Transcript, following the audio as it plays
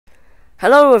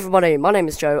Hello everybody, my name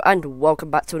is Joe and welcome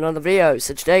back to another video.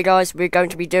 So today guys, we're going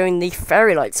to be doing the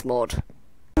Fairylights mod.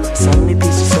 Suddenly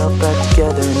piece yourself back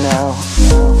together now.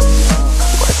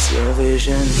 What's your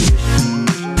vision?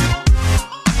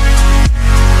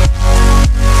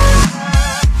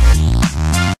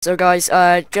 So guys,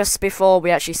 just before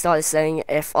we actually start this thing,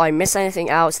 if I miss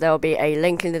anything else, there will be a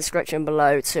link in the description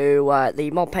below to the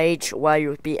mod page where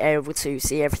you'll be able to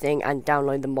see everything and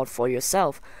download the mod for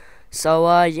yourself. So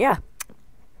yeah.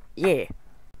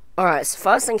 Alright, so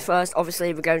first things first,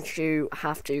 obviously we're going to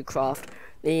have to craft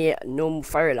the normal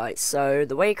fairy lights. So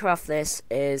the way you craft this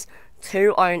is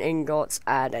 2 iron ingots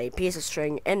and a piece of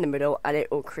string in the middle, and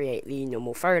it will create the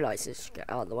normal fairy lights. Just get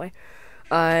out of the way.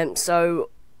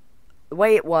 So the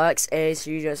way it works is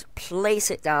you just place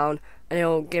it down and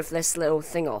it'll give this little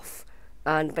thing off,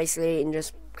 and basically you can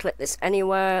just click this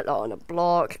anywhere, like on a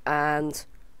block, and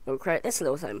it'll create this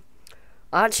little thing.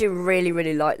 I actually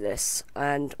really like this,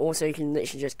 and also you can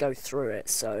literally just go through it,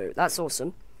 so that's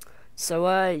awesome.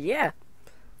 So yeah,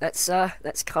 let's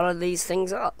color these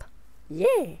things up.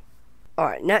 Yeah.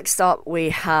 Alright, next up we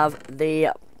have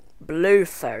the blue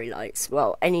fairy lights.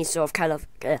 Well, any sort of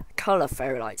color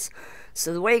fairy lights.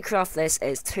 So the way you craft this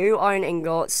is 2 iron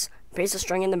ingots, piece of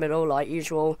string in the middle like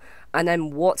usual, and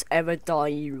then whatever dye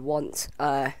you want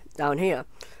down here.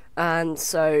 And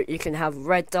so you can have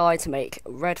red dye to make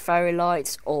red fairy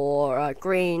lights, or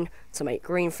green to make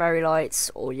green fairy lights,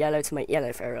 or yellow to make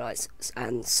yellow fairy lights,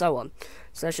 and so on.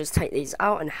 So let's just take these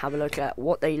out and have a look at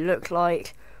what they look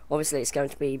like. Obviously it's going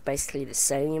to be basically the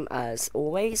same as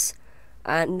always,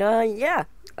 and yeah,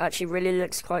 actually really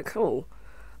looks quite cool.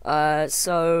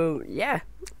 So yeah,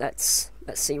 let's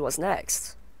see what's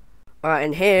next. Alright,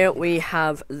 and here we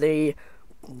have the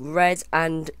red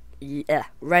and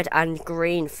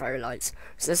green fairy lights.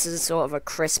 So this is sort of a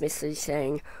Christmassy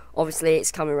thing. Obviously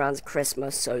it's coming around to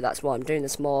Christmas, so that's why I'm doing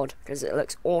this mod, because it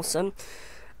looks awesome.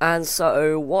 And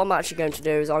so what I'm actually going to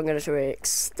do is I'm going to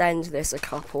extend this a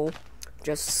couple,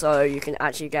 just so you can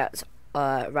actually get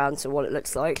around to what it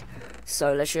looks like.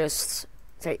 So let's just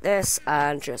take this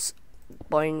and just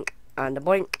boink and a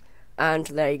boink, and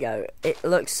there you go. It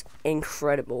looks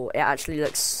incredible. It actually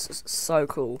looks so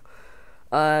cool.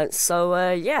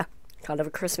 So yeah, kind of a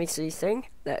Christmassy thing.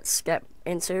 Let's get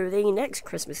into the next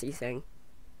Christmassy thing.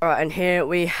 Alright, and here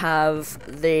we have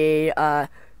the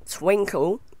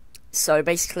twinkle. So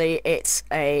basically it's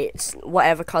a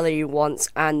whatever colour you want,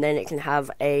 and then it can have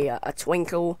a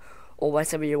twinkle, or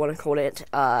whatever you want to call it,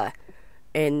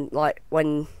 in like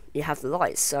when you have the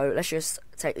lights. So let's just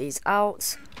take these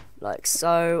out like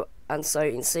so, and so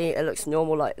you can see it looks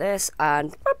normal like this,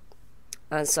 and whoop.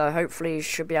 And so hopefully you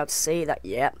should be able to see that.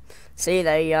 Yeah, see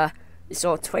they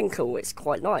sort of twinkle. It's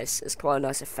quite nice. It's quite a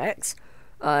nice effect.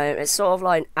 It's sort of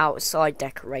like an outside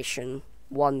decoration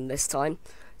one this time.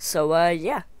 So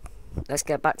yeah, let's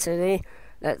get back to do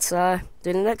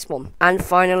the next one. And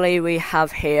finally we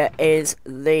have here is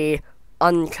the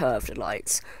uncurved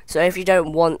lights. So if you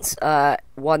don't want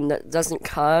one that doesn't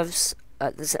curve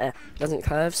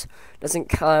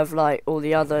like all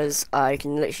the others, you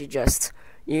can literally just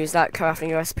use that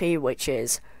crafting recipe, which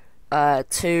is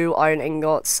 2 iron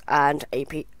ingots and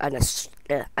a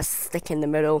stick in the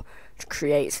middle to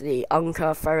create the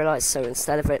uncurved fairy lights. So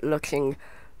instead of it looking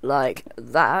like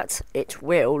that, it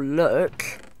will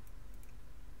look,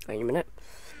 wait a minute,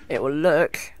 it will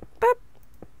look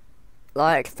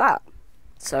like that.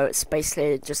 So it's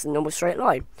basically just a normal straight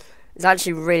line. It's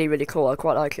actually really cool. I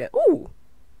quite like it. Ooh,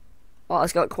 oh,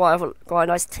 it's got quite a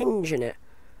nice tinge in it.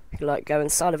 You can like go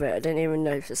inside of it. I didn't even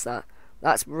notice that.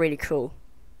 That's really cool.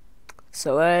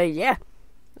 So yeah,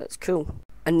 that's cool.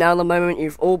 And now the moment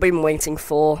you've all been waiting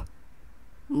for,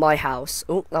 my house.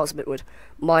 Oh, that was a bit weird.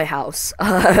 My house.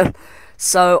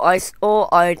 So I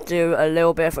thought I'd do a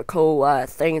little bit of a cool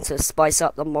thing to spice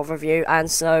up the mod review, and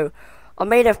so I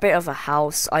made a bit of a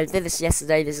house. I did this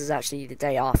yesterday. This is actually the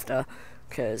day after,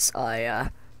 because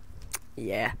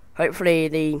yeah, hopefully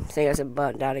the thing hasn't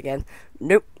burnt down again.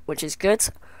 Nope, which is good.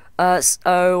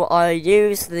 So I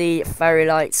used the fairy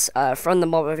lights from the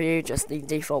mod review, just the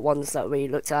default ones that we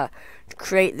looked at, to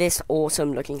create this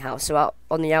awesome looking house. So out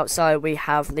on the outside we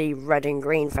have the red and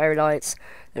green fairy lights,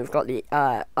 then we've got the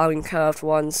uncurved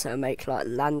ones, so make like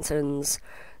lanterns,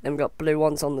 then we've got blue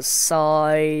ones on the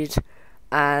side,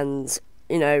 and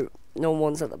you know, normal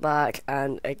ones at the back,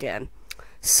 and again.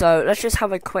 So let's just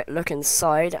have a quick look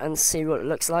inside and see what it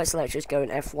looks like. So let's just go in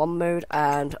F1 mode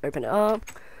and open it up.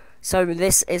 So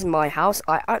this is my house.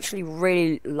 I actually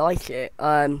really like it.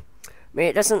 I mean,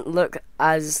 it doesn't look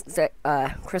as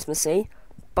Christmassy,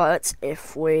 but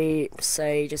if we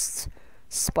say just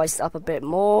spice it up a bit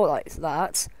more like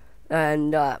that,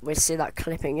 and we see that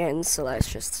clipping in, so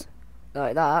let's just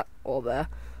like that, or there,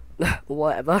 or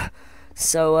whatever.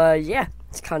 So yeah,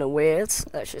 it's kind of weird.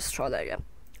 Let's just try that again.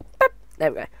 Boop.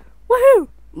 There we go. Woohoo!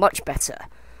 Much better.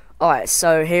 Alright,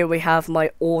 so here we have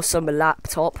my awesome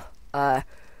laptop.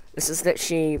 This is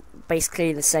literally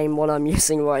basically the same one I'm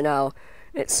using right now.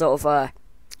 It's sort of a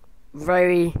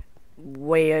very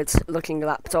weird looking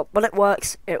laptop, but it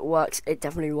works, it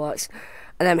definitely works.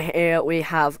 And then here we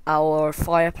have our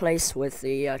fireplace with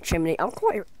the chimney. I'm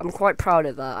quite proud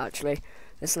of that, actually.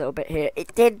 This little bit here,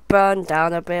 it did burn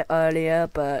down a bit earlier,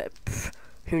 but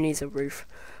who needs a roof?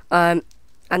 And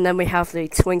then we have the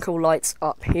twinkle lights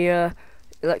up here.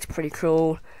 It looks pretty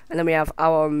cool. And then we have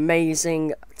our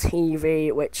amazing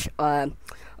TV, which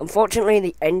unfortunately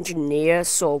the engineer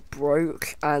sort of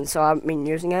broke, and so I haven't been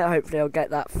using it. Hopefully I'll get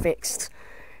that fixed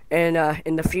in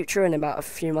the future, in about a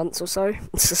few months or so.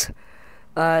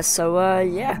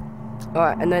 Yeah.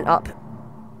 Alright, and then up.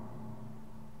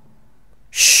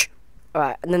 Shh.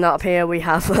 Alright, and then up here we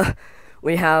have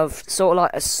we have sort of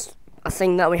like a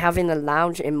thing that we have in the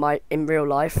lounge in real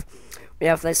life. We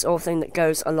have this whole thing that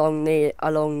goes along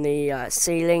the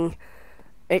ceiling.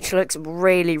 It looks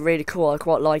really, really cool. I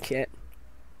quite like it.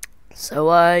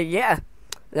 So yeah.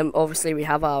 Then obviously we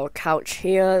have our couch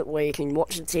here where you can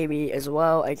watch the TV as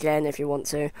well, again, if you want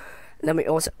to. And then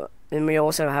we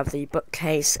also have the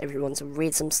bookcase if you want to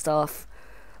read some stuff.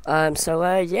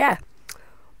 Yeah.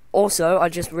 Also, I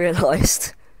just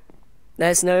realised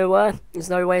there's no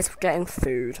ways of getting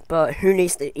food, but who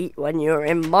needs to eat when you're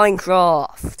in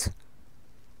Minecraft?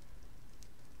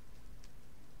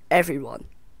 Everyone.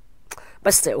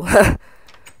 But still.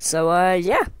 So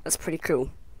yeah, that's pretty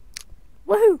cool.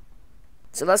 Woohoo!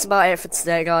 So that's about it for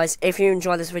today, guys. If you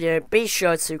enjoyed this video, be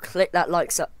sure to click that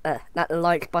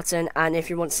like button, and if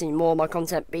you want to see more of my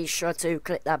content, be sure to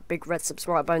click that big red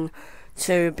subscribe button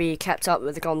to be kept up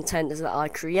with the content that I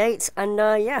create. And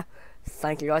yeah,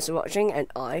 thank you guys for watching, and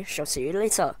I shall see you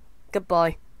later.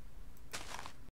 Goodbye.